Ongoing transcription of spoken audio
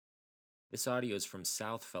This audio is from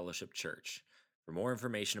South Fellowship Church. For more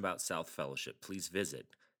information about South Fellowship, please visit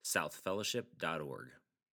southfellowship.org.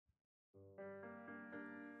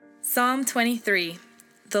 Psalm 23.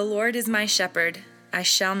 The Lord is my shepherd, I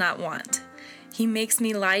shall not want. He makes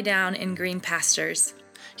me lie down in green pastures.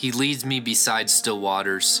 He leads me beside still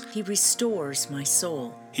waters. He restores my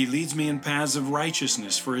soul. He leads me in paths of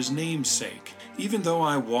righteousness for his name's sake. Even though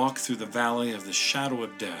I walk through the valley of the shadow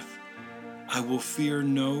of death, I will fear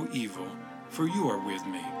no evil, for you are with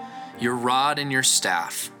me. Your rod and your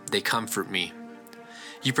staff, they comfort me.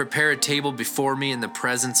 You prepare a table before me in the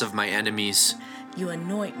presence of my enemies. You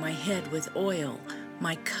anoint my head with oil.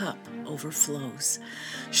 My cup overflows.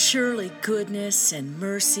 Surely goodness and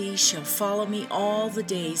mercy shall follow me all the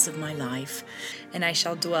days of my life. And I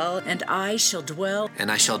shall dwell, And I shall dwell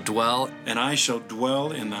And I shall dwell And I shall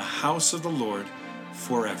dwell in the house of the Lord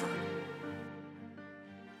forever.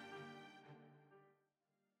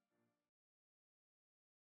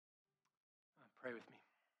 Pray with me.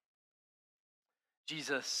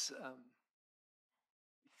 Jesus,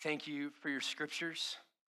 thank you for your scriptures.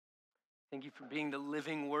 Thank you for being the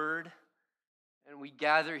living word. And we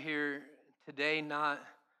gather here today not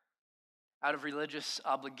out of religious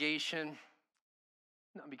obligation,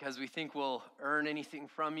 not because we think we'll earn anything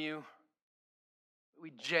from you.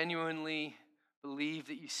 We genuinely believe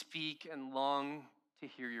that you speak and long to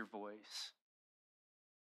hear your voice.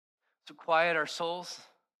 So quiet our souls.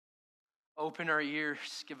 Open our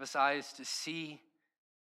ears, give us eyes to see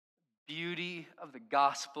the beauty of the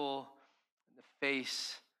gospel in the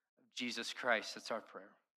face of Jesus Christ. That's our prayer.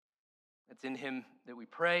 It's in him that we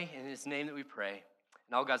pray, in his name that we pray.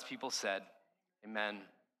 And all God's people said, amen.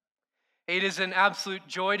 It is an absolute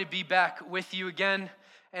joy to be back with you again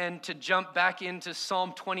and to jump back into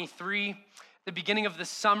Psalm 23. At the beginning of the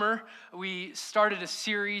summer, we started a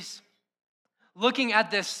series looking at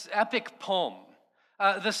this epic poem.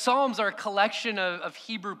 The Psalms are a collection of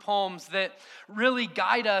Hebrew poems that really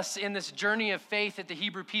guide us in this journey of faith that the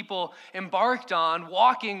Hebrew people embarked on,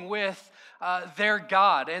 walking with their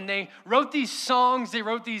God. And they wrote these songs, they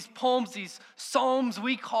wrote these poems, these psalms,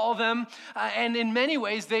 we call them, and in many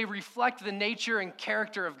ways they reflect the nature and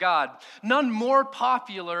character of God. None more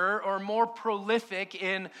popular or more prolific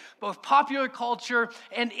in both popular culture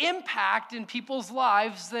and impact in people's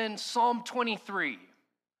lives than Psalm 23.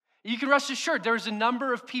 You can rest assured there's a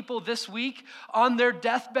number of people this week on their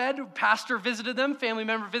deathbed. Pastor visited them, family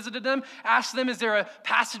member visited them, asked them, is there a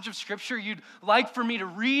passage of scripture you'd like for me to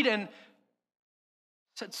read? And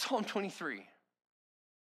said Psalm 23.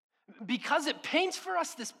 Because it paints for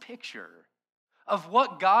us this picture of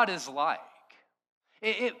what God is like.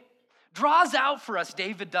 It draws out for us,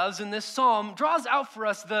 David does in this psalm, draws out for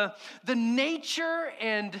us the nature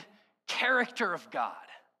and character of God.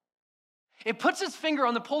 It puts its finger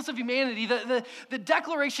on the pulse of humanity, the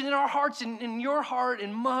declaration in our hearts, in your heart,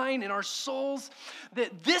 in mine, in our souls,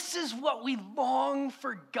 that this is what we long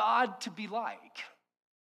for God to be like.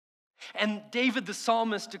 And David the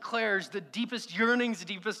psalmist declares the deepest yearnings, the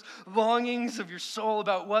deepest longings of your soul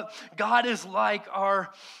about what God is like are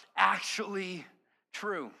actually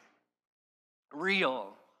true,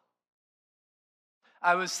 real.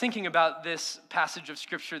 I was thinking about this passage of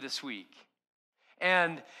scripture this week.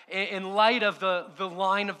 And in light of the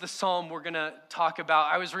line of the psalm we're going to talk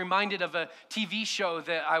about, I was reminded of a TV show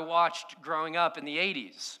that I watched growing up in the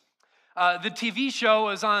 80s. The TV show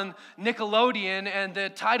was on Nickelodeon, and the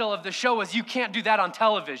title of the show was You Can't Do That on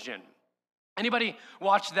Television. Anybody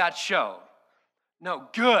watch that show? No,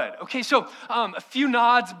 good. Okay, so a few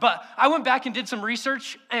nods, but I went back and did some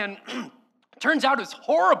research, and turns out it's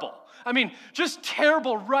horrible. I mean, just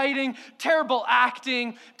terrible writing, terrible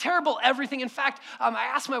acting, terrible everything. In fact, I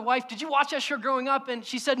asked my wife, did you watch that show growing up? And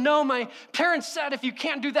she said, no, my parents said if you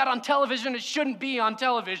can't do that on television, it shouldn't be on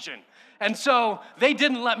television. And so they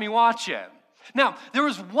didn't let me watch it. Now, there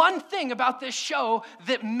was one thing about this show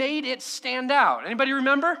that made it stand out. Anybody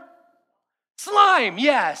remember? Slime,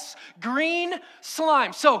 yes, green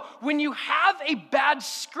slime. So when you have a bad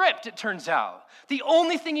script, it turns out, the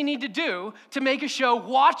only thing you need to do to make a show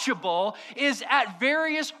watchable is at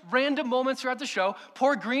various random moments throughout the show,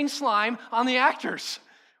 pour green slime on the actors.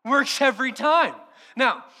 Works every time.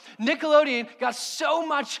 Now, Nickelodeon got so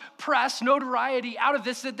much press, notoriety out of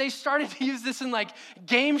this that they started to use this in like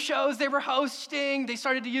game shows they were hosting. They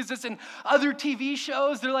started to use this in other TV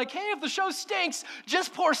shows. They're like, hey, if the show stinks,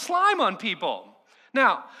 just pour slime on people.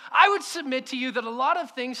 Now, I would submit to you that a lot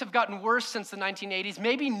of things have gotten worse since the 1980s,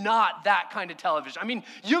 maybe not that kind of television. I mean,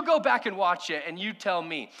 you go back and watch it and you tell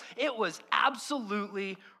me. It was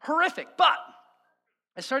absolutely horrific. But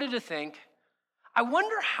I started to think, I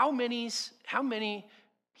wonder how many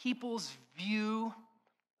people's view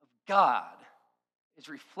of God is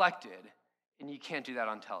reflected, and you can't do that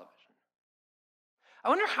on television. I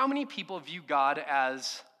wonder how many people view God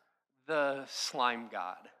as the slime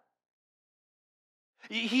god.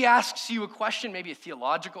 He asks you a question, maybe a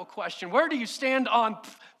theological question. Where do you stand on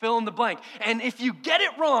fill in the blank? And if you get it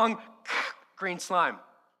wrong, green slime.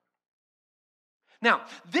 Now,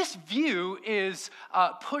 this view is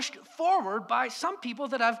pushed forward by some people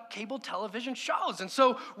that have cable television shows. And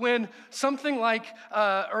so when something like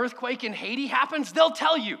earthquake in Haiti happens, they'll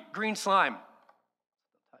tell you, green slime.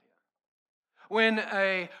 When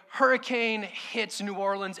a hurricane hits New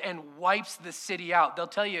Orleans and wipes the city out, they'll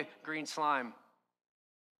tell you, green slime.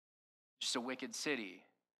 Just a wicked city.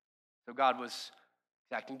 So God was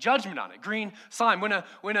exacting judgment on it. Green slime. When a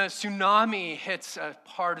tsunami hits a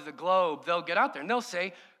part of the globe, they'll get out there and they'll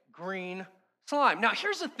say, green slime. Now,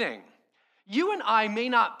 here's the thing. You and I may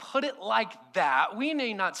not put it like that. We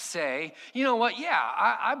may not say, you know what, yeah,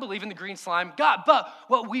 I believe in the green slime God. But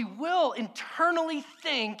what we will internally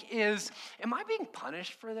think is, am I being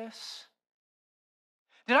punished for this?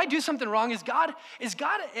 Did I do something wrong? Is God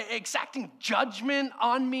exacting judgment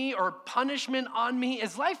on me or punishment on me?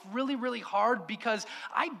 Is life really, really hard because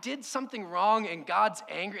I did something wrong and God's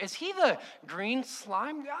angry? Is he the green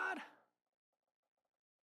slime God?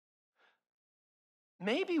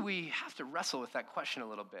 Maybe we have to wrestle with that question a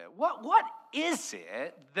little bit. What is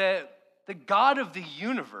it that the God of the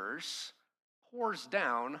universe pours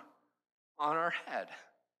down on our head?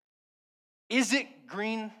 Is it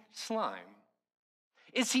green slime?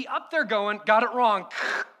 Is he up there going, got it wrong,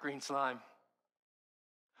 green slime?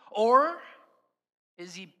 Or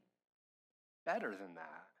is he better than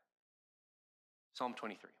that? Psalm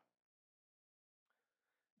 23.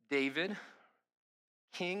 David,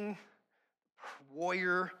 king,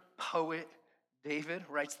 warrior, poet, David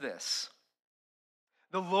writes this.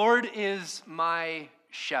 The Lord is my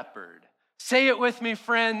shepherd. Say it with me,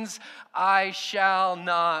 friends, I shall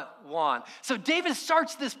not want. So David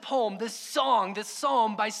starts this poem, this song, this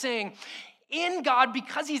psalm by saying, in God,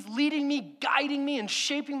 because he's leading me, guiding me, and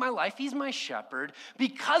shaping my life, he's my shepherd.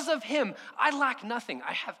 Because of him, I lack nothing.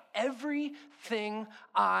 I have everything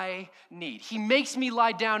I need. He makes me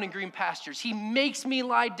lie down in green pastures. He makes me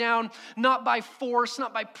lie down not by force,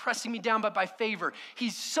 not by pressing me down, but by favor.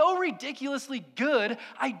 He's so ridiculously good,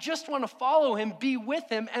 I just want to follow him, be with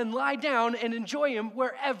him, and lie down and enjoy him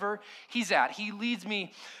wherever he's at. He leads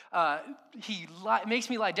me. Makes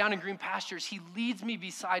me lie down in green pastures. He leads me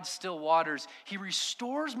beside still waters. He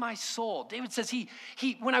restores my soul. David says, he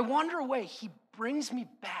when I wander away, he brings me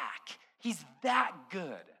back. He's that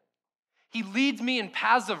good. He leads me in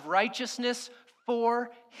paths of righteousness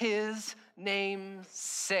for his name's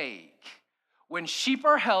sake. When sheep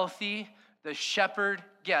are healthy, the shepherd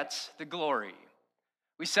gets the glory.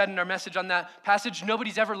 We said in our message on that passage,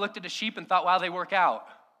 nobody's ever looked at a sheep and thought, wow, they work out.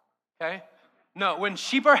 Okay? No, when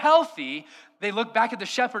sheep are healthy, they look back at the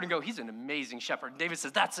shepherd and go, he's an amazing shepherd. And David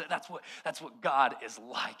says, that's what God is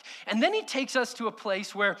like. And then he takes us to a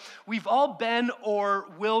place where we've all been or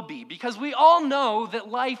will be, because we all know that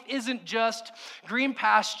life isn't just green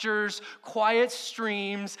pastures, quiet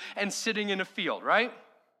streams, and sitting in a field, right?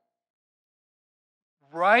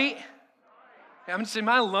 Right? I'm just saying, am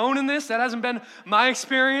I alone in this? That hasn't been my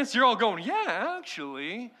experience. You're all going, yeah,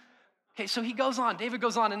 actually. Okay, so David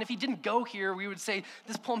goes on, and if he didn't go here, we would say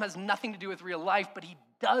this poem has nothing to do with real life, but he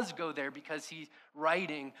does go there because he's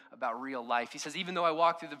writing about real life. He says, even though I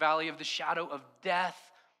walk through the valley of the shadow of death,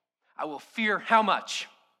 I will fear how much?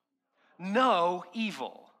 No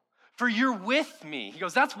evil. For you're with me. He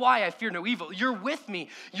goes, that's why I fear no evil. You're with me.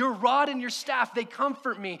 Your rod and your staff, they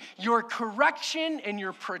comfort me. Your correction and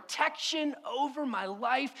your protection over my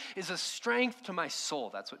life is a strength to my soul.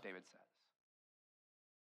 That's what David said.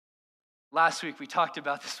 Last week, we talked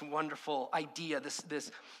about this wonderful idea,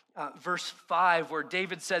 this verse 5, where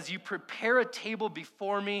David says, you prepare a table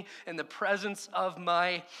before me in the presence of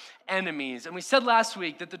my enemies. And we said last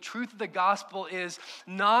week that the truth of the gospel is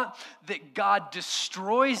not that God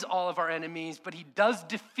destroys all of our enemies, but he does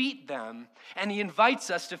defeat them. And he invites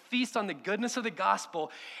us to feast on the goodness of the gospel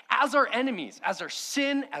as our enemies, as our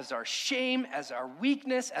sin, as our shame, as our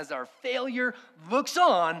weakness, as our failure looks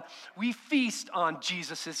on, we feast on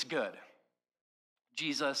Jesus is good.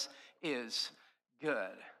 Jesus is good.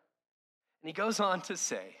 And he goes on to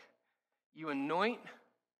say, you anoint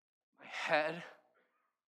my head with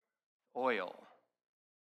oil,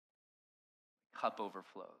 my cup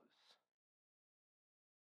overflows.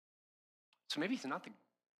 So maybe he's not the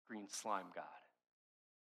green slime God.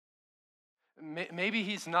 Maybe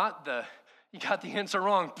he's not you got the answer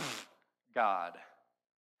wrong, God.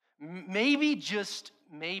 Maybe, just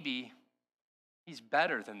maybe he's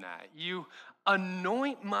better than that. You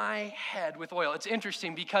anoint my head with oil. It's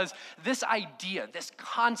interesting because this idea, this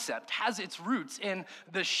concept, has its roots in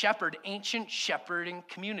the ancient shepherding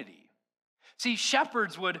community. See,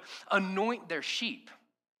 shepherds would anoint their sheep.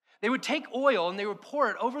 They would take oil and they would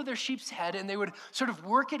pour it over their sheep's head, and they would sort of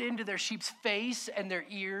work it into their sheep's face and their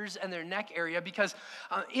ears and their neck area, because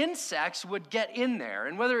insects would get in there.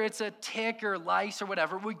 And whether it's a tick or lice or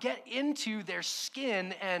whatever, would get into their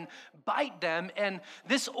skin and bite them. And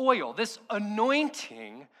this oil, this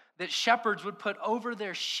anointing that shepherds would put over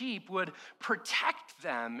their sheep would protect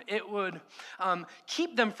them. It would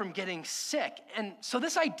keep them from getting sick. And so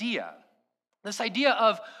this idea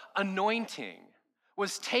of anointing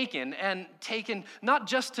was taken not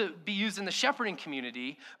just to be used in the shepherding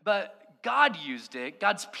community, but God used it,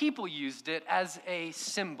 God's people used it as a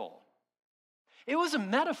symbol. It was a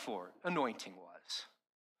metaphor, anointing was.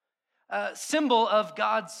 A symbol of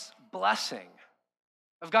God's blessing,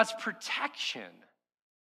 of God's protection,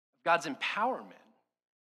 of God's empowerment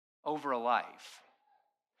over a life.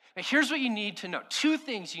 Now, here's what you need to know. 2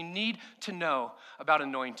 things you need to know about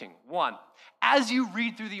anointing. 1, as you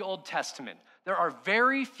read through the Old Testament, there are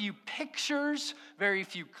very few pictures, very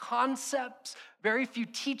few concepts, very few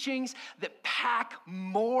teachings that pack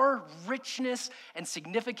more richness and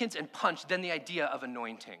significance and punch than the idea of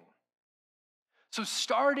anointing. So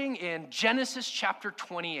starting in Genesis chapter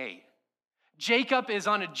 28, Jacob is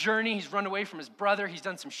on a journey. He's run away from his brother. He's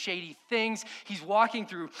done some shady things. He's walking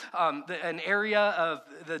through an area of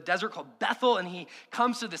the desert called Bethel, and he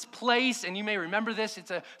comes to this place, and you may remember this.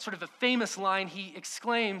 It's a sort of a famous line. He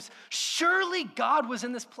exclaims, "Surely God was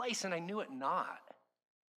in this place, and I knew it not."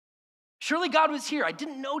 Surely God was here. I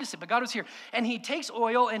didn't notice it, but God was here. And he takes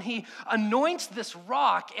oil and he anoints this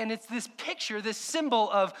rock, and it's this picture, this symbol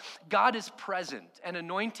of God is present, and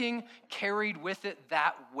anointing carried with it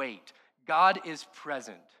that weight. God is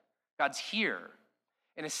present. God's here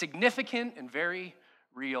in a significant and very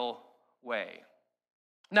real way.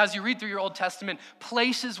 Now, as you read through your Old Testament,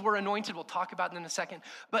 places were anointed. We'll talk about it in a second.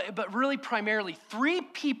 But really, primarily, 3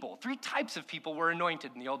 types of people were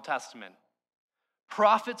anointed in the Old Testament.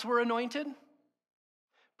 Prophets were anointed,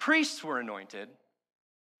 priests were anointed,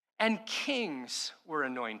 and kings were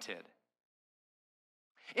anointed.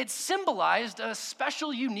 It symbolized a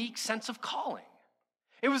special, unique sense of calling.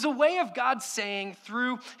 It was a way of God saying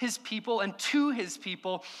through his people and to his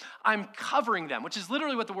people, I'm covering them, which is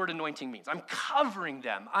literally what the word anointing means. I'm covering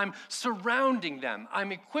them. I'm surrounding them.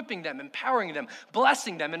 I'm equipping them, empowering them,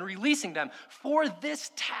 blessing them, and releasing them for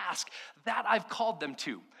this task that I've called them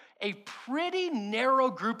to. A pretty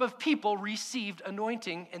narrow group of people received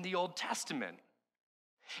anointing in the Old Testament.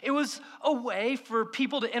 It was a way for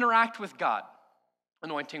people to interact with God,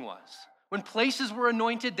 anointing was. When places were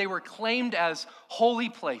anointed, they were claimed as holy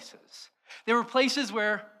places. They were places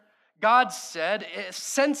where God said,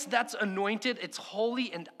 since that's anointed, it's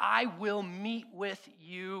holy, and I will meet with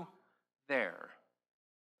you there.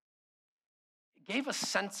 It gave a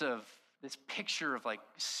sense of this picture of like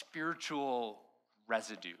spiritual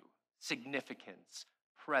residue, significance,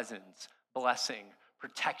 presence, blessing,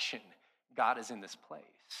 protection. God is in this place.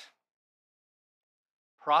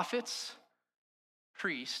 Prophets,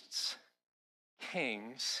 priests,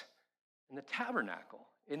 kings, and the tabernacle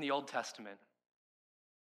in the Old Testament.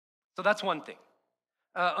 So that's one thing.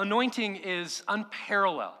 Anointing is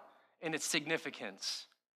unparalleled in its significance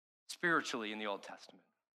spiritually in the Old Testament.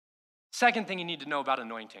 Second thing you need to know about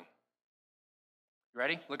anointing. You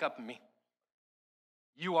ready? Look up at me.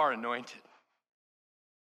 You are anointed.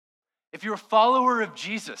 If you're a follower of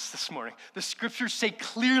Jesus this morning, the scriptures say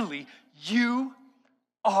clearly, you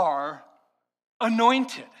are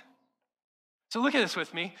anointed. So look at this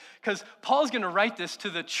with me, because Paul's going to write this to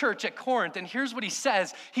the church at Corinth, and here's what he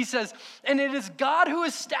says. He says, and it is God who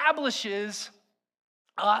establishes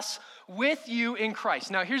us with you in Christ.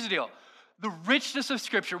 Now, here's the deal. The richness of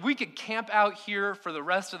Scripture, we could camp out here for the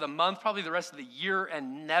rest of the month, probably the rest of the year,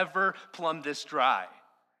 and never plumb this dry.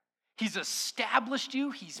 He's established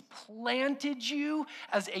you. He's planted you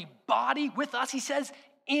as a body with us, he says,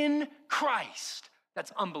 in Christ.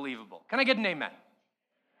 That's unbelievable. Can I get an amen?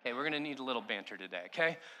 Okay, we're going to need a little banter today,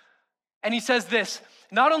 okay? And he says this,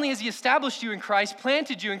 not only has he established you in Christ,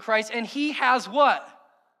 planted you in Christ, and he has what?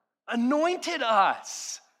 Anointed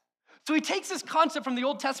us. So he takes this concept from the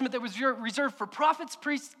Old Testament that was reserved for prophets,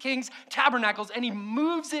 priests, kings, tabernacles, and he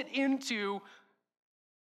moves it into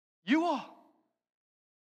you all.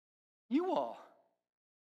 You all.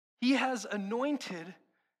 He has anointed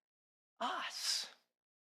us.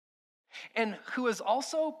 And who has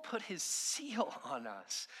also put his seal on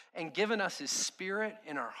us and given us his spirit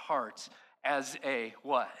in our hearts as a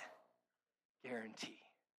what? Guarantee.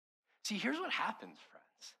 See, here's what happens,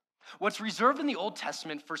 friends. What's reserved in the Old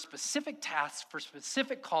Testament for specific tasks, for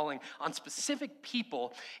specific calling on specific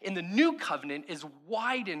people, in the New Covenant is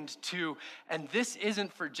widened to, and this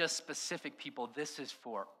isn't for just specific people, this is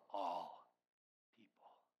for all people.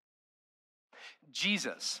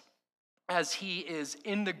 Jesus, as he is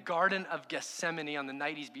in the Garden of Gethsemane on the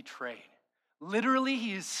night he's betrayed, literally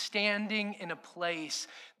he is standing in a place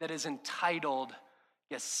that is entitled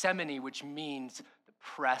Gethsemane, which means the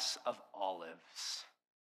press of olives,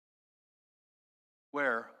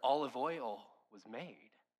 where olive oil was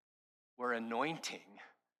made, where anointing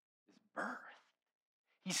is birthed.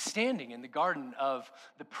 He's standing in the garden of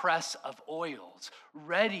the press of oils,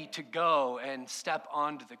 ready to go and step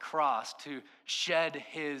onto the cross to shed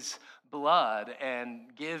his blood and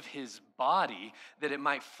give his body that it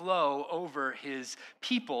might flow over his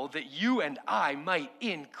people, that you and I might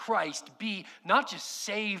in Christ be not just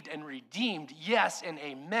saved and redeemed, yes and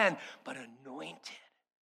amen, but anointed,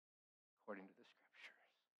 according to the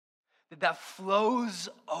scriptures. That flows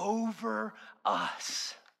over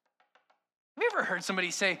us. Have you ever heard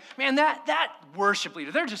somebody say, man, that worship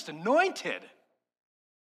leader, they're just anointed.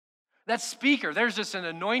 That speaker, there's just an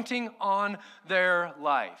anointing on their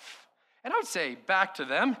life. And I would say back to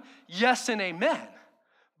them, yes and amen.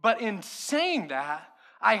 But in saying that,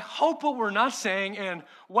 I hope what we're not saying, and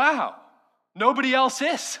wow, nobody else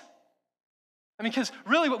is. I mean, because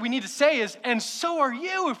really what we need to say is, and so are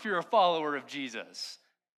you if you're a follower of Jesus.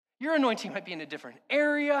 Your anointing might be in a different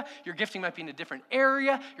area, your gifting might be in a different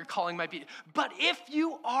area, your calling might be, but if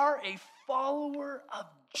you are a follower of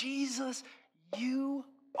Jesus, you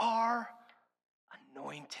are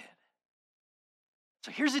anointed.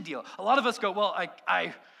 So here's the deal. A lot of us go, well,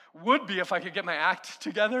 I would be if I could get my act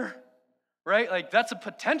together, right? Like, that's a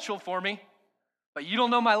potential for me, but you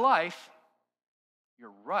don't know my life.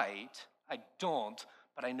 You're right, I don't,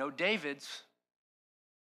 but I know David's.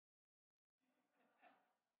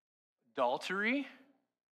 Adultery,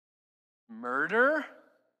 murder,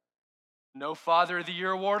 no Father of the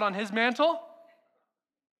Year award on his mantle,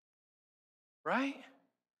 right?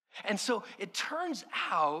 And so it turns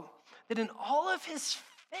out that in all of his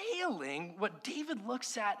failing, what David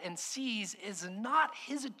looks at and sees is not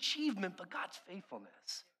his achievement, but God's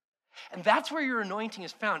faithfulness. And that's where your anointing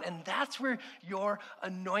is found, and that's where your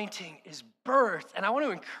anointing is birthed. And I want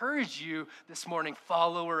to encourage you this morning,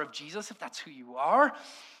 follower of Jesus, if that's who you are,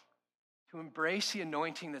 to embrace the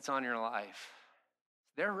anointing that's on your life.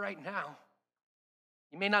 It's there right now.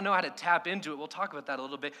 You may not know how to tap into it. We'll talk about that a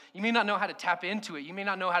little bit. You may not know how to tap into it. You may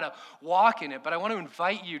not know how to walk in it, but I want to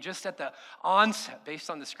invite you just at the onset, based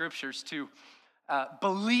on the scriptures, to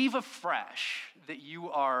believe afresh that you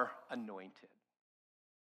are anointed.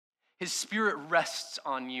 His Spirit rests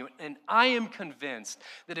on you, and I am convinced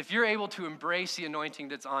that if you're able to embrace the anointing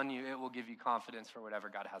that's on you, it will give you confidence for whatever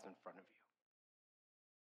God has in front of you.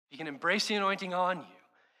 If you can embrace the anointing on you,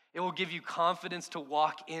 it will give you confidence to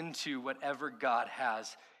walk into whatever God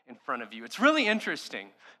has in front of you. It's really interesting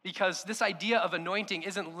because this idea of anointing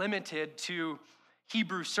isn't limited to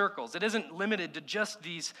Hebrew circles. It isn't limited to just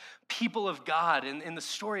these people of God in the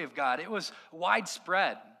story of God. It was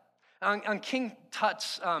widespread. On King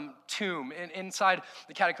Tut's tomb inside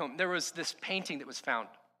the catacomb, there was this painting that was found.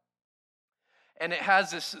 And it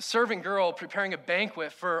has this serving girl preparing a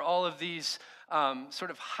banquet for all of these sort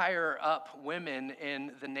of higher up women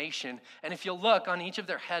in the nation. And if you look, on each of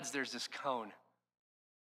their heads, there's this cone.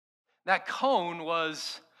 That cone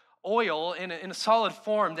was oil in a solid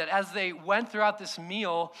form that as they went throughout this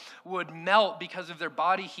meal would melt because of their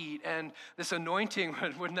body heat. And this anointing,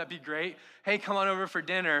 wouldn't that be great? Hey, come on over for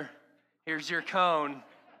dinner. Here's your cone.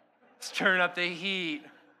 Let's turn up the heat.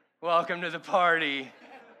 Welcome to the party.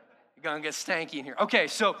 You're gonna get stanky in here. Okay,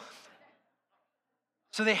 so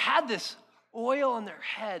they had this oil on their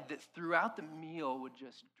head that throughout the meal would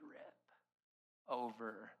just drip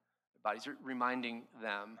over their bodies, reminding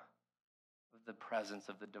them of the presence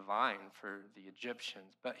of the divine for the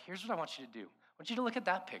Egyptians. But here's what I want you to do. I want you to look at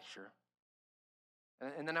that picture,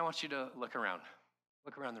 and then I want you to look around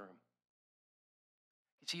the room.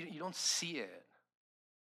 You see, you don't see it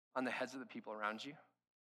on the heads of the people around you,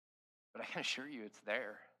 but I can assure you it's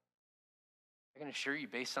there. I can assure you,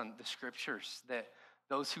 based on the scriptures, that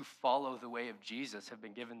those who follow the way of Jesus have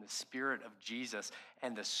been given the Spirit of Jesus,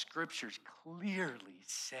 and the scriptures clearly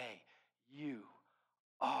say, you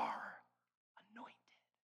are anointed.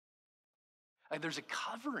 Like, there's a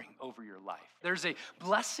covering over your life. There's a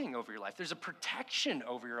blessing over your life. There's a protection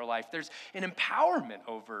over your life. There's an empowerment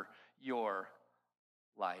over your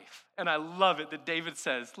life. And I love it that David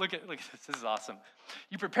says, look at this is awesome.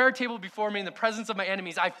 You prepare a table before me in the presence of my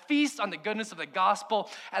enemies. I feast on the goodness of the gospel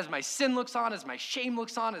as my sin looks on, as my shame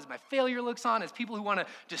looks on, as my failure looks on, as people who want to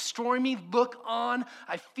destroy me look on.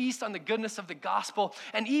 I feast on the goodness of the gospel.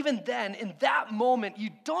 And even then, in that moment,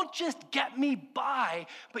 you don't just get me by,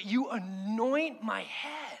 but you anoint my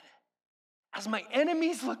head as my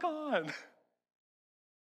enemies look on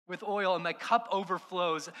with oil, and my cup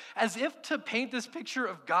overflows, as if to paint this picture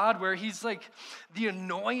of God where he's like the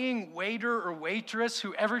annoying waiter or waitress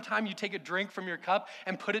who every time you take a drink from your cup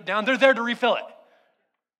and put it down, they're there to refill it.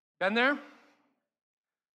 Been there?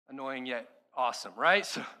 Annoying yet awesome, right?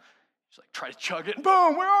 So just like try to chug it, and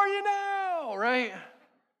boom, where are you now, right?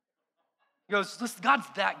 He goes, listen, God's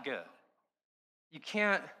that good. You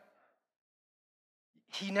can't,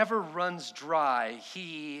 he never runs dry.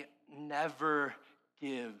 He never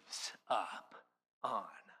gives up on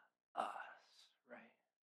us, right?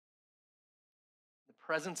 In the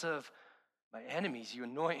presence of my enemies, you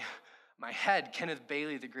anoint my head. Kenneth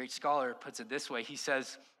Bailey, the great scholar, puts it this way. He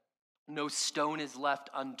says, no stone is left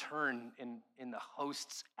unturned in the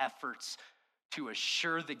host's efforts to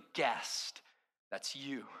assure the guest, that's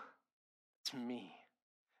you, it's me,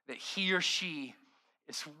 that he or she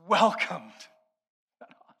is welcomed.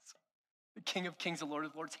 The King of Kings, the Lord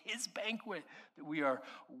of Lords, his banquet, that we are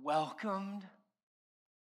welcomed,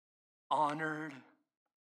 honored, and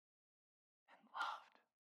loved.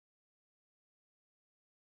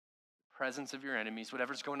 The presence of your enemies,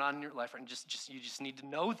 whatever's going on in your life, and you just need to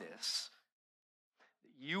know this,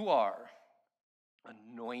 that you are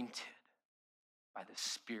anointed by the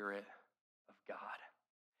Spirit of God.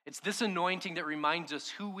 It's this anointing that reminds us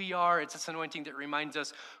who we are. It's this anointing that reminds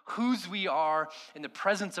us whose we are in the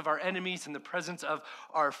presence of our enemies, in the presence of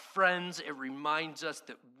our friends. It reminds us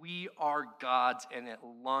that we are God's, and it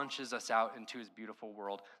launches us out into his beautiful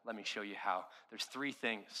world. Let me show you how. There's 3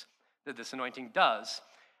 things that this anointing does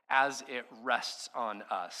as it rests on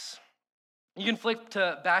us. You can flip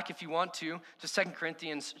back if you want to 2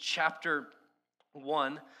 Corinthians chapter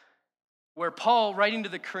 1. Where Paul, writing to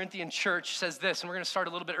the Corinthian church, says this, and we're going to start a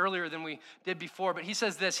little bit earlier than we did before, but he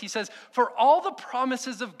says this, he says, for all the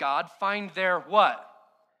promises of God find their what?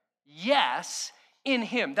 Yes in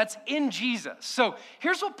him. That's in Jesus. So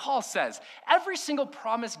here's what Paul says. Every single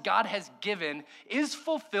promise God has given is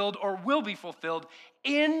fulfilled or will be fulfilled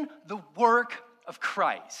in the work of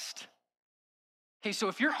Christ. Okay, so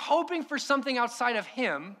if you're hoping for something outside of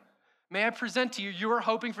him, may I present to you, you are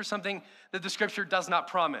hoping for something that the scripture does not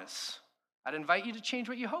promise. I'd invite you to change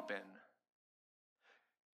what you hope in.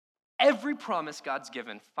 Every promise God's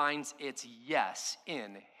given finds its yes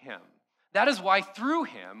in him. That is why through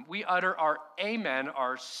him we utter our amen,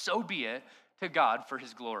 our so be it, to God for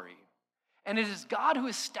his glory. And it is God who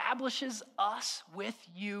establishes us with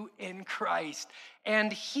you in Christ.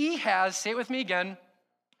 And he has, say it with me again,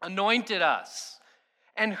 anointed us.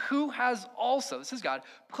 And who has also, this is God,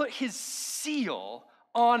 put his seal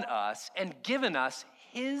on us and given us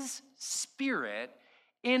his Spirit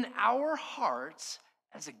in our hearts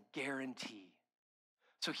as a guarantee.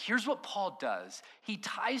 So here's what Paul does. He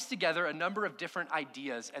ties together a number of different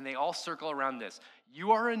ideas, and they all circle around this.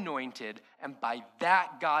 You are anointed, and by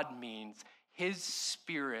that God means his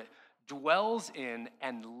Spirit dwells in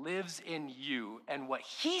and lives in you. And what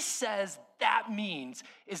he says that means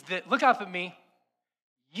is that, look up at me,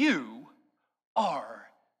 you are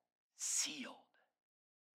sealed,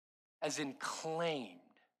 as in claimed,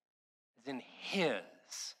 as in his,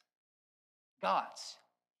 God's.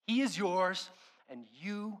 He is yours, and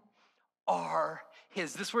you are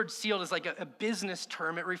his. This word sealed is like a business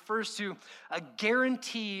term. It refers to a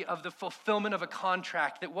guarantee of the fulfillment of a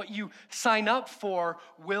contract, that what you sign up for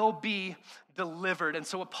will be delivered. And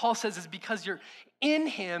so what Paul says is because you're in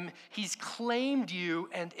him, he's claimed you,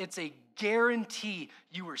 and it's a guarantee.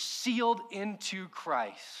 You were sealed into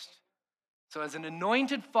Christ. So as an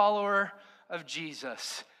anointed follower of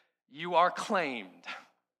Jesus, you are claimed.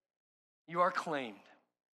 You are claimed.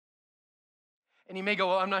 And you may go,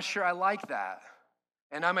 well, I'm not sure I like that.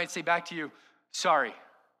 And I might say back to you, sorry.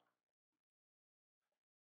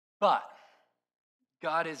 But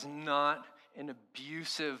God is not an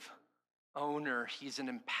abusive owner. He's an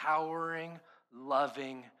empowering,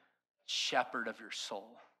 loving shepherd of your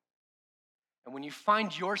soul. And when you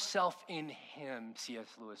find yourself in him, C.S.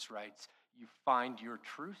 Lewis writes, you find your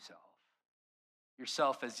true self.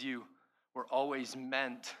 Yourself as you were always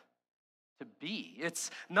meant to be. It's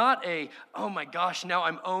not oh my gosh, now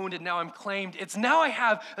I'm owned and now I'm claimed. It's now I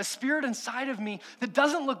have a spirit inside of me that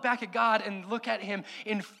doesn't look back at God and look at him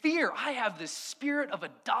in fear. I have this spirit of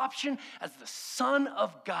adoption as the Son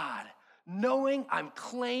of God, knowing I'm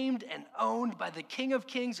claimed and owned by the King of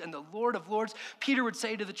Kings and the Lord of Lords. Peter would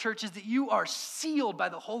say to the churches that you are sealed by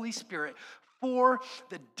the Holy Spirit for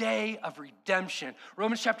the day of redemption.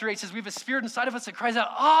 Romans chapter 8 says we have a spirit inside of us that cries out,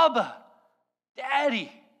 Abba,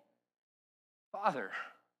 Daddy, Father.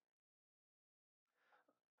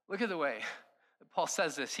 Look at the way that Paul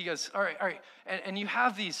says this. He goes, all right. And you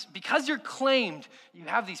have these, because you're claimed, you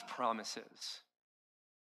have these promises.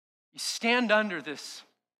 You stand under this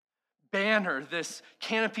banner, this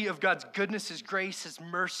canopy of God's goodness, his grace, his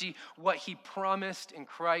mercy, what he promised in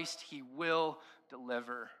Christ, he will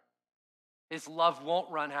deliver. His love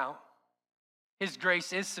won't run out. His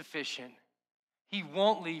grace is sufficient. He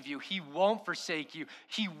won't leave you. He won't forsake you.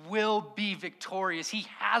 He will be victorious. He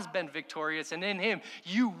has been victorious, and in him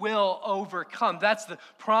you will overcome. That's the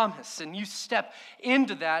promise, and you step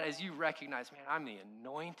into that as you recognize, man, I'm the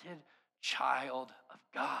anointed child of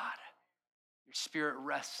God. Your spirit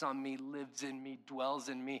rests on me, lives in me, dwells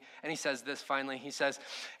in me. And he says this finally. He says,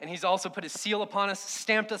 and he's also put his seal upon us,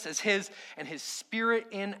 stamped us as his, and his spirit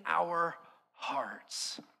in our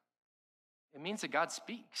hearts. It means that God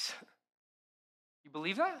speaks. You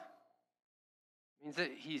believe that? It means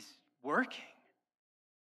that he's working.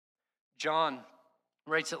 John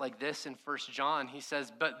writes it like this in 1 John. He says,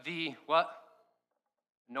 but the, what?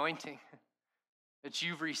 Anointing that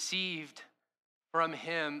you've received from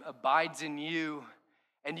him abides in you,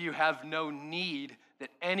 and you have no need that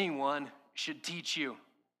anyone should teach you.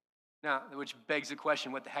 Now, which begs the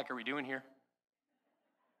question, what the heck are we doing here?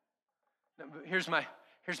 Here's my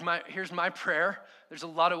prayer. There's a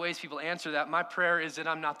lot of ways people answer that. My prayer is that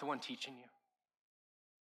I'm not the one teaching you.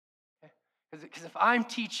 Okay? Because if I'm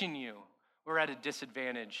teaching you, we're at a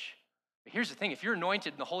disadvantage. But here's the thing. If you're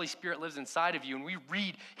anointed and the Holy Spirit lives inside of you and we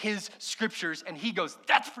read his scriptures and he goes,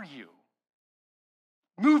 that's for you.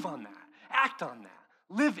 Move on that. Act on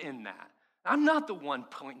that. Live in that. I'm not the one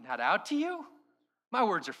pointing that out to you. My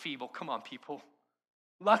words are feeble. Come on, people.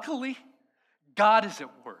 Luckily, God is at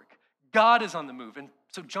work. God is on the move. And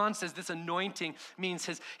so John says this anointing means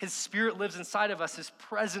his spirit lives inside of us. His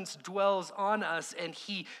presence dwells on us, and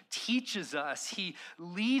he teaches us. He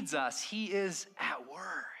leads us. He is at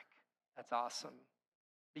work. That's awesome.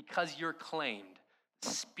 Because you're claimed, the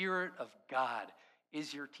Spirit of God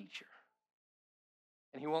is your teacher.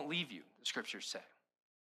 And he won't leave you, the scriptures say.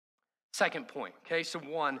 Second point, okay? So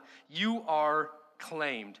one, you are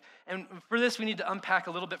claimed. And for this, we need to unpack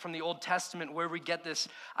a little bit from the Old Testament where we get this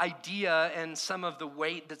idea and some of the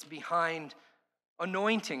weight that's behind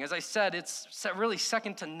anointing. As I said, it's really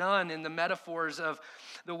second to none in the metaphors of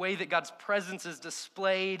the way that God's presence is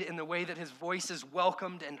displayed, in the way that his voice is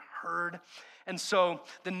welcomed and heard. And so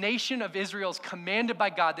the nation of Israel is commanded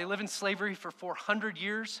by God. They live in slavery for 400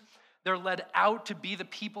 years. They're led out to be the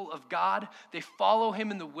people of God. They follow him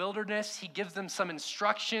in the wilderness. He gives them some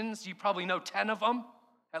instructions. You probably know 10 of them,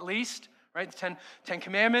 at least, right? The 10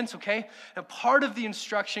 commandments, okay? And part of the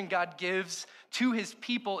instruction God gives to his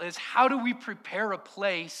people is how do we prepare a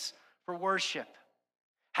place for worship?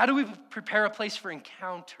 How do we prepare a place for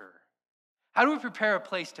encounter? How do we prepare a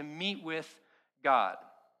place to meet with God?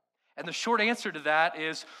 And the short answer to that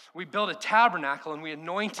is we build a tabernacle and we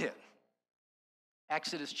anoint it.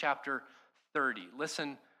 Exodus chapter 30.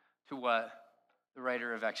 Listen to what the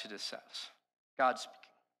writer of Exodus says. God speaking,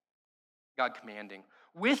 God commanding.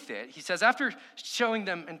 With it, he says, after showing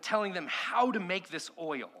them and telling them how to make this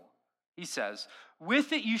oil, he says,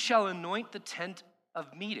 with it you shall anoint the tent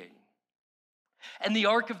of meeting and the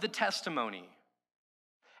ark of the testimony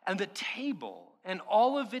and the table and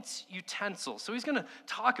all of its utensils. So he's going to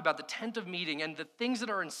talk about the tent of meeting and the things that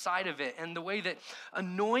are inside of it and the way that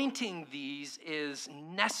anointing these is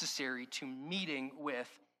necessary to meeting with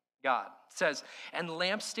God. It says, and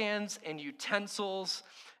lampstands and utensils.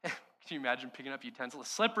 Can you imagine picking up utensils?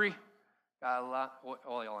 Slippery. Got a lot of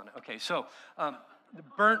oil on it. Okay, so the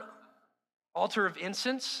burnt altar of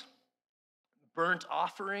incense, burnt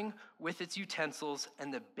offering with its utensils,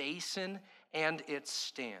 and the basin and its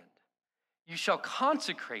stand. You shall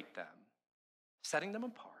consecrate them, setting them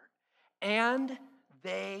apart, and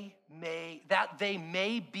that they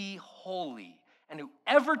may be holy, and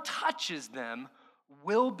whoever touches them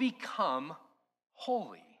will become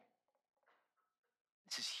holy.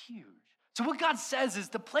 This is huge. So what God says is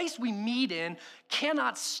the place we meet in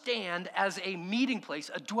cannot stand as a meeting place,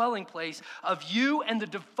 a dwelling place of you and the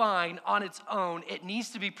divine on its own. It needs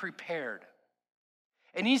to be prepared.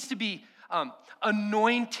 It needs to be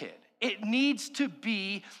anointed. It needs to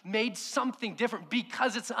be made something different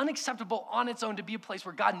because it's unacceptable on its own to be a place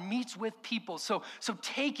where God meets with people. So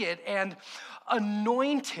take it and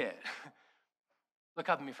anoint it. Look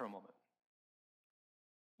up at me for a moment.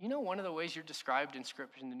 You know one of the ways you're described in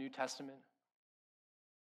Scripture in the New Testament?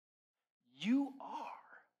 You are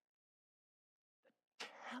the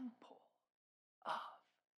temple of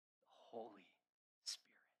the Holy Spirit.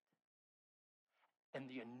 And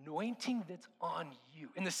the anointing that's on you,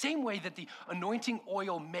 in the same way that the anointing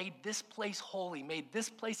oil made this place holy, made this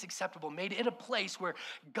place acceptable, made it a place where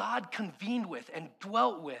God convened with and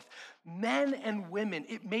dwelt with men and women,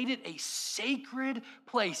 it made it a sacred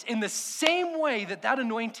place. In the same way that that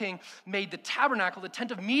anointing made the tabernacle, the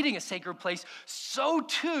tent of meeting, a sacred place, so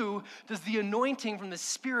too does the anointing from the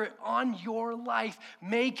Spirit on your life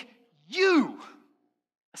make you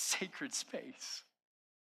a sacred space.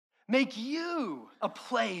 Make you a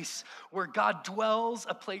place where God dwells,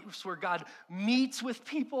 a place where God meets with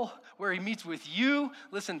people, where he meets with you.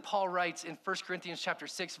 Listen, Paul writes in 1 Corinthians chapter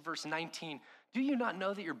 6, verse 19, do you not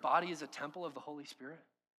know that your body is a temple of the Holy Spirit?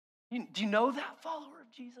 Do you know that, follower of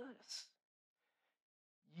Jesus?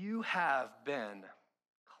 You have been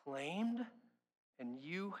claimed and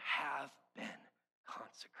you have been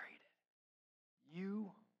consecrated.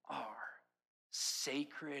 You are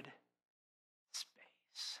sacred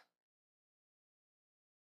space.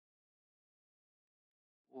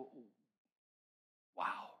 Wow.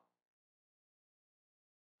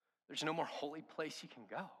 There's no more holy place you can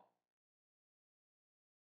go.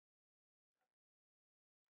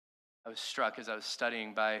 I was struck as I was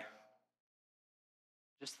studying by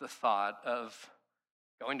just the thought of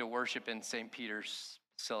going to worship in St. Peter's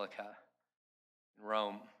Basilica in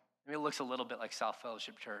Rome. I mean, it looks a little bit like South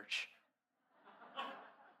Fellowship Church.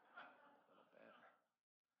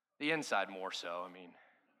 The inside more so, I mean.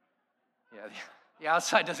 Yeah, the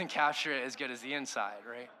outside doesn't capture it as good as the inside,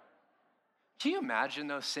 right? Can you imagine,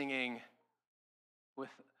 though, singing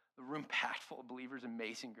with the room packed full of believers,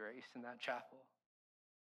 Amazing Grace in that chapel?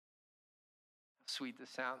 How sweet the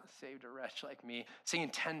sound that saved a wretch like me.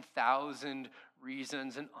 Singing 10,000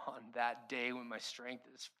 Reasons, and on that day when my strength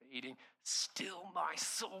is fading, still my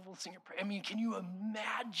soul will sing your praise. I mean, can you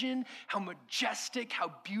imagine how majestic,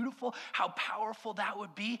 how beautiful, how powerful that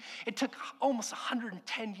would be? It took almost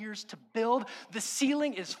 110 years to build. The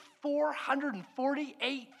ceiling is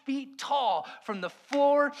 448 feet tall from the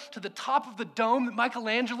floor to the top of the dome that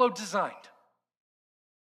Michelangelo designed.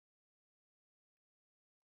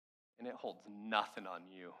 And it holds nothing on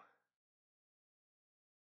you.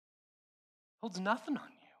 Holds nothing on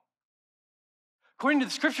you. According to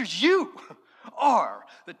the scriptures, you are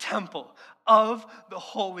the temple of the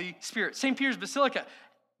Holy Spirit. St. Peter's Basilica,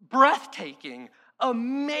 breathtaking,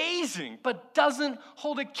 amazing, but doesn't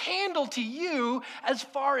hold a candle to you as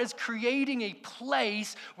far as creating a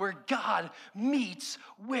place where God meets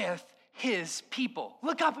with his people.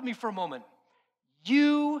 Look up at me for a moment.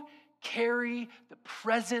 You carry the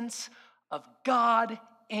presence of God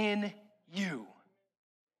in you.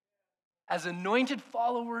 As anointed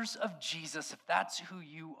followers of Jesus, if that's who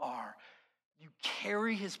you are, you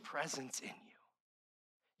carry his presence in you.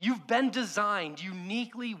 You've been designed,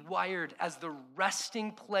 uniquely wired as the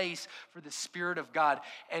resting place for the Spirit of God.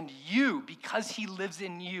 And you, because he lives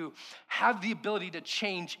in you, have the ability to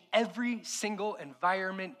change every single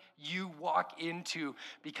environment you walk into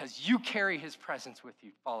because you carry his presence with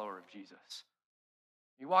you, follower of Jesus.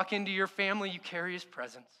 You walk into your family, you carry his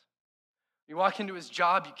presence. You walk into his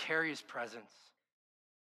job, you carry his presence.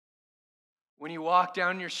 When you walk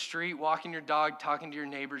down your street, walking your dog, talking to your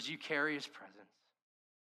neighbors, you carry his presence.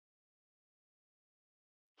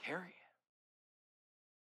 Carry it.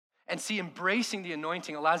 And see, embracing the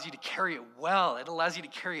anointing allows you to carry it well. It allows you to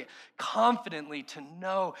carry it confidently, to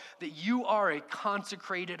know that you are a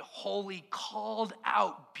consecrated, holy, called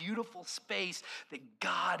out, beautiful space that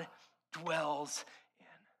God dwells in.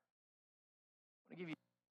 I want to give you,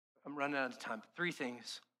 I'm running out of time. Three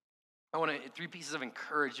things. Three pieces of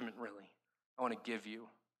encouragement, really, I want to give you.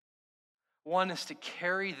 One is to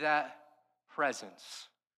carry that presence,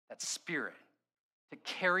 that spirit, to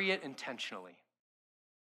carry it intentionally.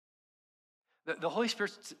 The Holy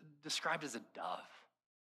Spirit's described as a dove.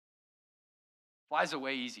 Flies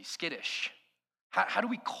away easy, skittish. How do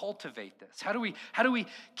we cultivate this? How do we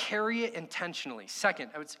carry it intentionally?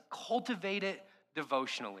 Second, I would say cultivate it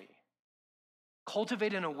devotionally.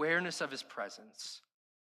 Cultivate an awareness of his presence.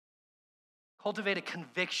 Cultivate a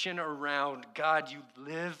conviction around, God, you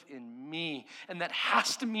live in me. And that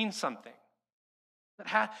has to mean something.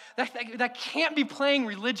 That can't be playing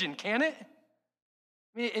religion, can it?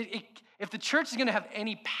 I mean, if the church is going to have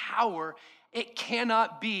any power, it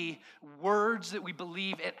cannot be words that we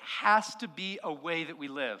believe. It has to be a way that we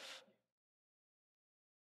live.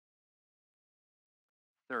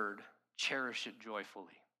 Third, cherish it joyfully.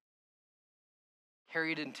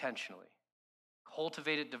 Carry it intentionally.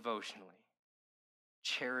 cultivate it devotionally,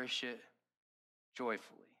 cherish it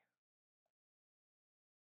joyfully.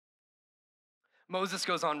 Moses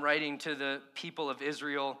goes on writing to the people of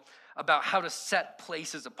Israel about how to set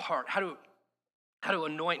places apart, how to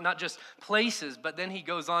anoint not just places, but then he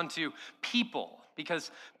goes on to people,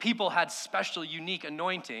 because people had special, unique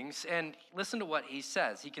anointings. And listen to what he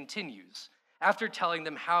says. He continues. After telling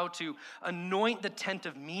them how to anoint the tent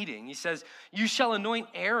of meeting, he says, "You shall anoint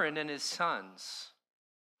Aaron and his sons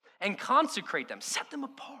and consecrate them, set them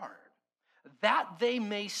apart, that they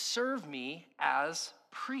may serve me as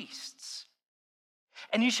priests.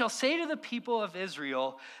 And you shall say to the people of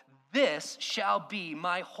Israel, this shall be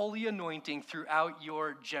my holy anointing throughout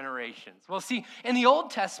your generations." Well, see, in the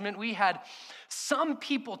Old Testament, we had some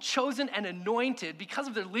people chosen and anointed because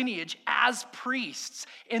of their lineage as priests.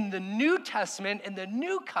 In the New Testament, in the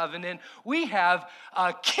New Covenant, we have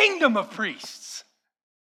a kingdom of priests.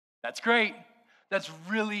 That's great. That's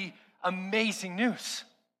really amazing news.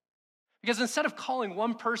 Because instead of calling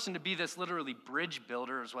one person to be this literally bridge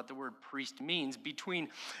builder, is what the word priest means,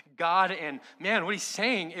 between God and man, what he's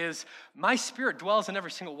saying is, my spirit dwells in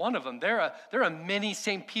every single one of them. They're a mini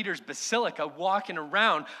St. Peter's Basilica walking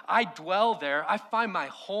around. I dwell there. I find my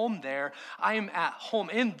home there. I am at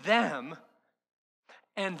home in them.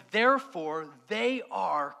 And therefore, they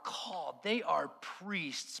are called. They are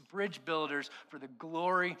priests, bridge builders for the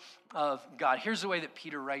glory of God. Here's the way that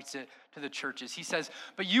Peter writes it to the churches. He says,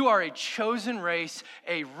 "But you are a chosen race,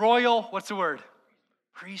 a royal," what's the word?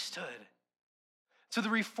 Priesthood. So the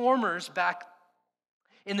reformers back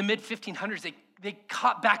in the mid-1500s, they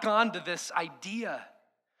caught back on to this idea.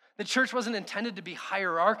 The church wasn't intended to be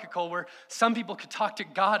hierarchical, where some people could talk to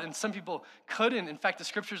God and some people couldn't. In fact, the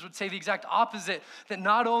scriptures would say the exact opposite, that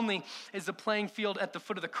not only is the playing field at the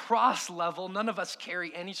foot of the cross level, none of us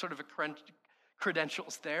carry any sort of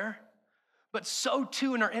credentials there, but so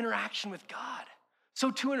too in our interaction with God,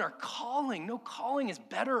 so too in our calling. No calling is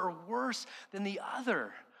better or worse than the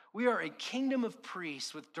other. We are a kingdom of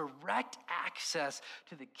priests with direct access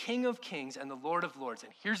to the King of Kings and the Lord of Lords.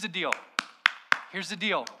 And here's the deal. Here's the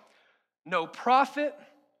deal. No prophet,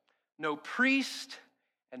 no priest,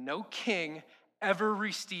 and no king ever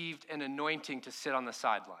received an anointing to sit on the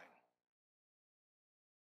sideline.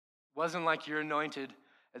 It wasn't like you're anointed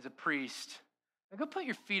as a priest. Now go put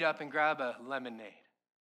your feet up and grab a lemonade.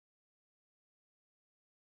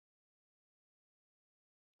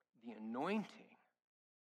 The anointing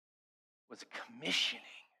was commissioning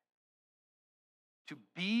to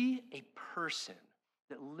be a person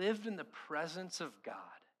that lived in the presence of God,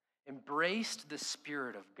 embraced the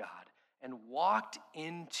Spirit of God, and walked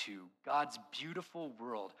into God's beautiful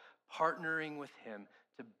world, partnering with him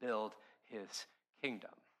to build his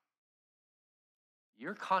kingdom.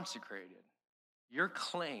 You're consecrated, you're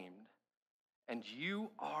claimed, and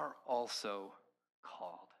you are also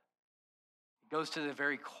called. It goes to the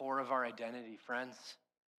very core of our identity, friends.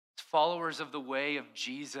 As followers of the way of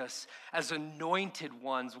Jesus, as anointed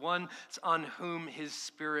ones on whom his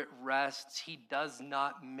Spirit rests, he does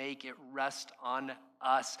not make it rest on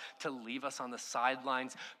us to leave us on the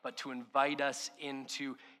sidelines, but to invite us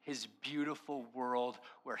into his beautiful world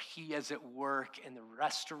where he is at work in the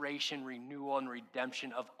restoration, renewal, and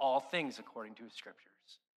redemption of all things according to his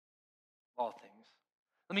scriptures. All things.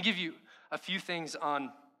 Let me give you a few things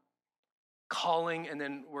on calling, and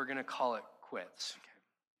then we're going to call it quits. Okay.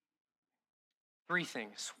 3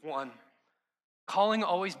 things. 1, calling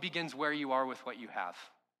always begins where you are with what you have.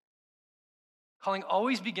 Calling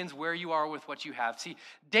always begins where you are with what you have. See,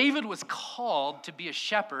 David was called to be a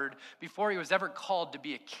shepherd before he was ever called to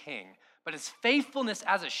be a king. But his faithfulness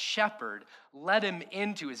as a shepherd led him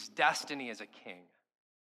into his destiny as a king.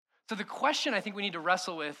 So the question I think we need to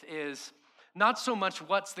wrestle with is not so much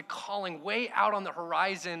what's the calling way out on the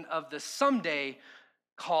horizon of the someday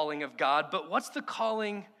calling of God, but what's the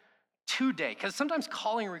calling today? Because sometimes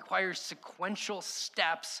calling requires sequential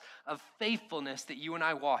steps of faithfulness that you and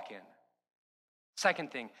I walk in.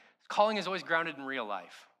 Second thing, calling is always grounded in real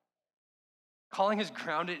life. Calling is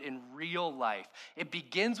grounded in real life. It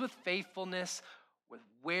begins with faithfulness, with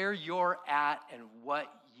where you're at and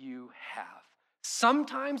what you have.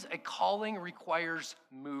 Sometimes a calling requires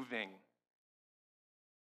moving.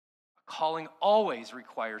 A calling always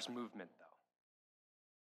requires movement, though.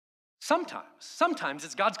 Sometimes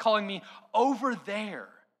it's God's calling me over there.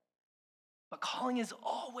 But calling is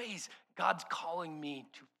always God's calling me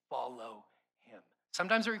to follow him.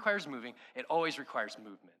 Sometimes it requires moving. It always requires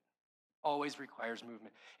movement. Always requires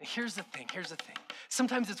movement. And here's the thing.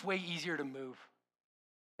 Sometimes it's way easier to move,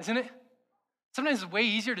 isn't it? Sometimes it's way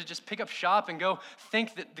easier to just pick up shop and go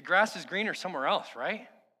think that the grass is greener somewhere else, right?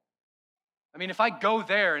 I mean, if I go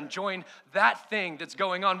there and join that thing that's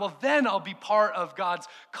going on, well, then I'll be part of God's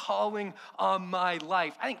calling on my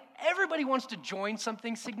life. I think everybody wants to join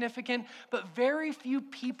something significant, but very few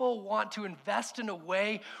people want to invest in a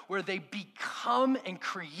way where they become and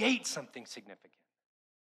create something significant.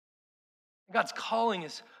 God's calling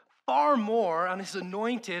is far more on his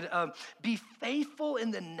anointed, be faithful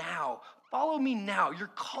in the now. Follow me now. You're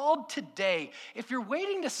called today. If you're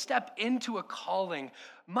waiting to step into a calling,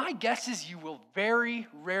 my guess is you will very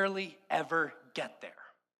rarely ever get there.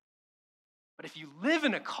 But if you live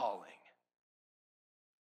in a calling,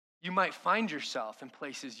 you might find yourself in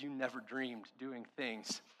places you never dreamed, doing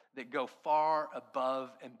things that go far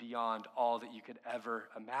above and beyond all that you could ever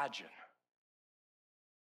imagine.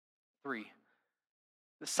 3,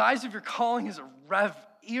 the size of your calling is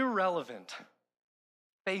irrelevant.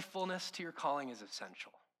 Faithfulness to your calling is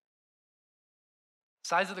essential.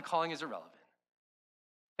 Size of the calling is irrelevant.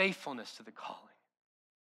 Faithfulness to the calling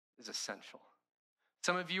is essential.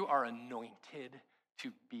 Some of you are anointed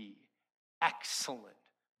to be excellent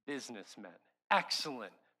businessmen,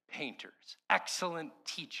 excellent painters, excellent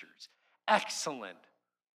teachers, excellent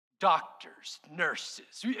doctors,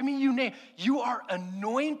 nurses. I mean, you are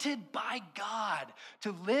anointed by God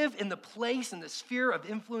to live in the place and the sphere of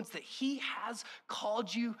influence that he has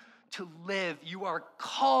called you to live. You are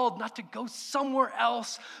called not to go somewhere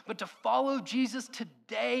else, but to follow Jesus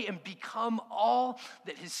today and become all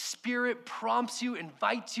that his Spirit prompts you,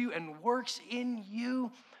 invites you, and works in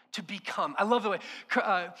you to become. I love the way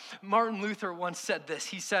Martin Luther once said this.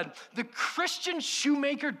 He said, the Christian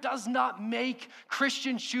shoemaker does not make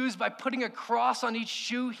Christian shoes by putting a cross on each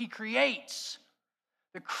shoe he creates.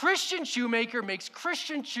 The Christian shoemaker makes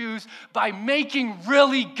Christian shoes by making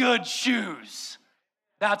really good shoes.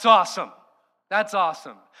 That's awesome. That's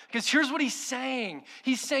awesome. Because here's what he's saying.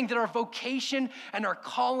 He's saying that our vocation and our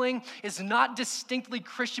calling is not distinctly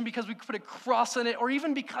Christian because we put a cross on it or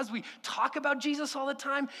even because we talk about Jesus all the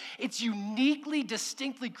time. It's uniquely,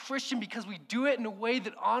 distinctly Christian because we do it in a way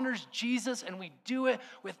that honors Jesus and we do it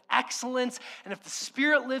with excellence. And if the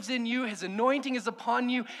Spirit lives in you, his anointing is upon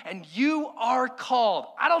you, and you are called.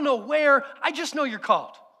 I don't know where, I just know you're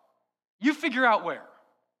called. You figure out where.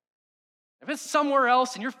 If it's somewhere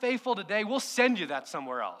else and you're faithful today, we'll send you that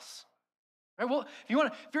somewhere else. Right? Well, if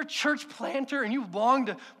you're a church planter and you long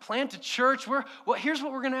to plant a church, here's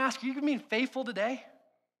what we're going to ask. Are you being faithful today?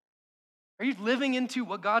 Are you living into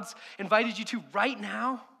what God's invited you to right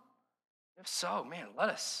now? If so, man, let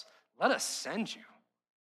us send you.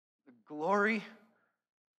 The glory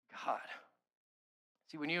of God.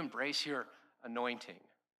 See, when you embrace your anointing,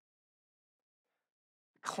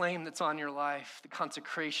 claim that's on your life, the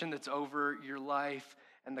consecration that's over your life,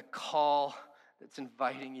 and the call that's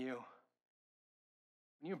inviting you.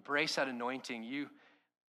 When you embrace that anointing, you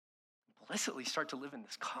implicitly start to live in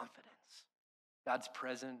this confidence. God's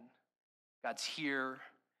present. God's here.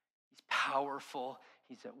 He's powerful.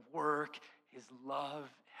 He's at work. His love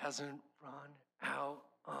hasn't run out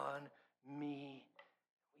on me.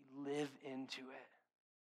 We live into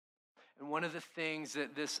it. And one of the things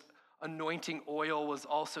that this anointing oil was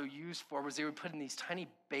also used for was they would put in these tiny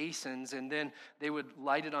basins and then they would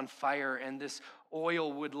light it on fire, and this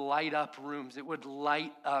oil would light up rooms. It would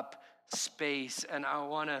light up space. And I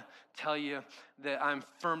want to tell you that I'm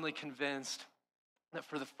firmly convinced that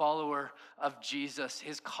for the follower of Jesus,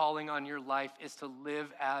 his calling on your life is to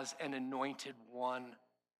live as an anointed one.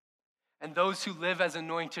 And those who live as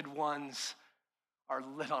anointed ones are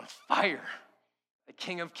lit on fire. The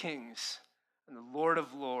King of Kings and the Lord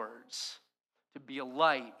of Lords, to be a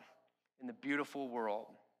light in the beautiful world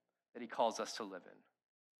that he calls us to live in.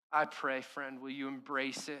 I pray, friend, will you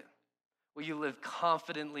embrace it? Will you live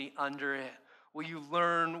confidently under it? Will you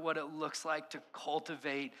learn what it looks like to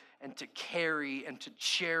cultivate and to carry and to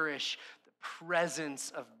cherish the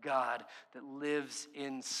presence of God that lives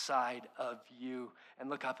inside of you? And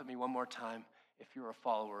look up at me one more time if you're a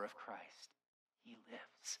follower of Christ. He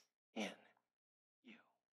lives in you.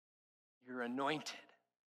 You're anointed.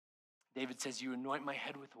 David says, you anoint my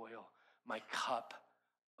head with oil, my cup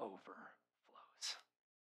overflows.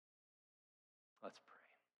 Let's pray.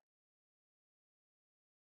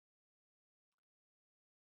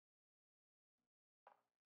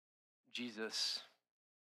 Jesus,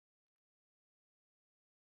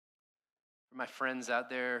 for my friends out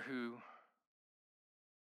there who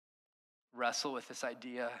wrestle with this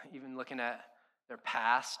idea, even looking at their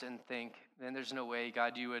past and think, then there's no way,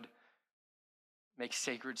 God, you would make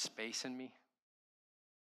sacred space in me.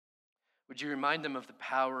 Would you remind them of the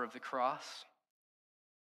power of the cross?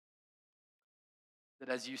 That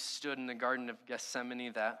as you stood in the Garden of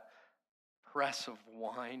Gethsemane, that press of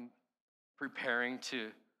wine preparing to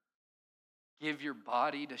give your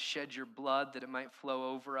body, to shed your blood that it might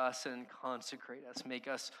flow over us and consecrate us, make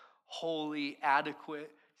us holy, adequate,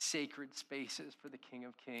 sacred spaces for the King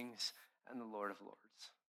of Kings and the Lord of Lords.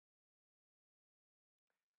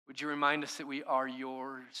 Would you remind us that we are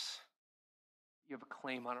yours? You have a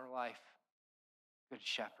claim on our life, Good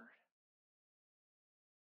Shepherd.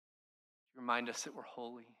 Would you remind us that we're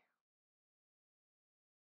holy?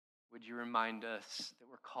 Would you remind us that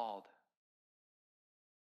we're called?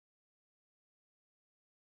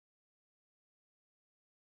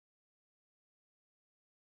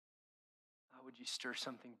 Would you stir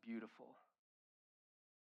something beautiful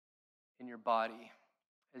in your body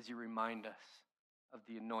as you remind us of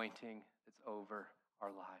the anointing that's over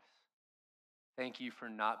our lives? Thank you for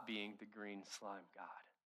not being the green slime God,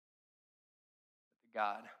 but the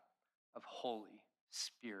God of Holy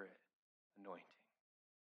Spirit anointing.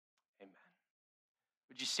 Amen.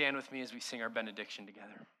 Would you stand with me as we sing our benediction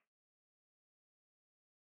together?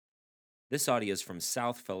 This audio is from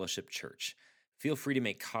South Fellowship Church. Feel free to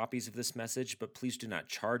make copies of this message, but please do not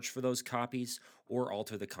charge for those copies or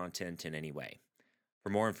alter the content in any way. For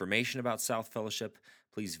more information about South Fellowship,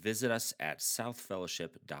 please visit us at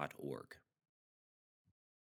southfellowship.org.